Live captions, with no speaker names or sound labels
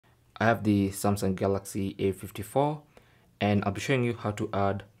I have the Samsung Galaxy A54 and I'll be showing you how to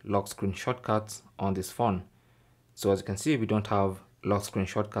add lock screen shortcuts on this phone. So as you can see, we don't have lock screen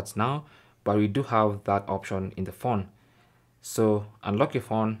shortcuts now, but we do have that option in the phone. So unlock your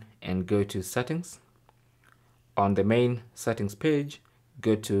phone and go to settings. On the main settings page,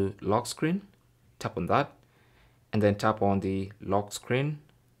 go to lock screen, tap on that, and then tap on the lock screen.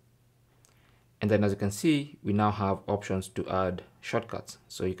 And then as you can see, we now have options to add shortcuts.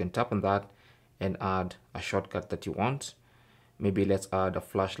 So you can tap on that and add a shortcut that you want. Maybe let's add a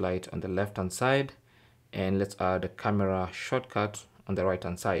flashlight on the left hand side, and let's add a camera shortcut on the right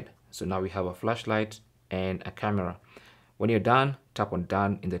hand side. So now we have a flashlight and a camera. When you're done, tap on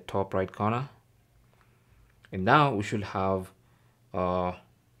done in the top right corner. And now we should have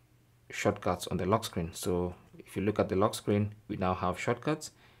shortcuts on the lock screen. So if you look at the lock screen, we now have shortcuts.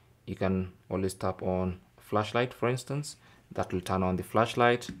 You can always tap on flashlight, for instance. That will turn on the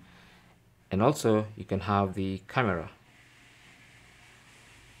flashlight. And also you can have the camera,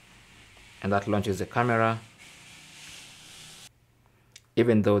 and that launches the camera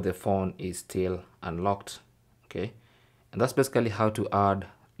even though the phone is still unlocked. Okay, and that's basically how to add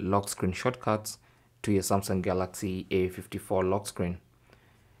lock screen shortcuts to your Samsung Galaxy A54 lock screen.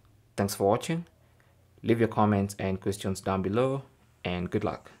 Thanks for watching. Leave your comments and questions down below, and good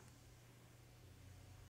luck.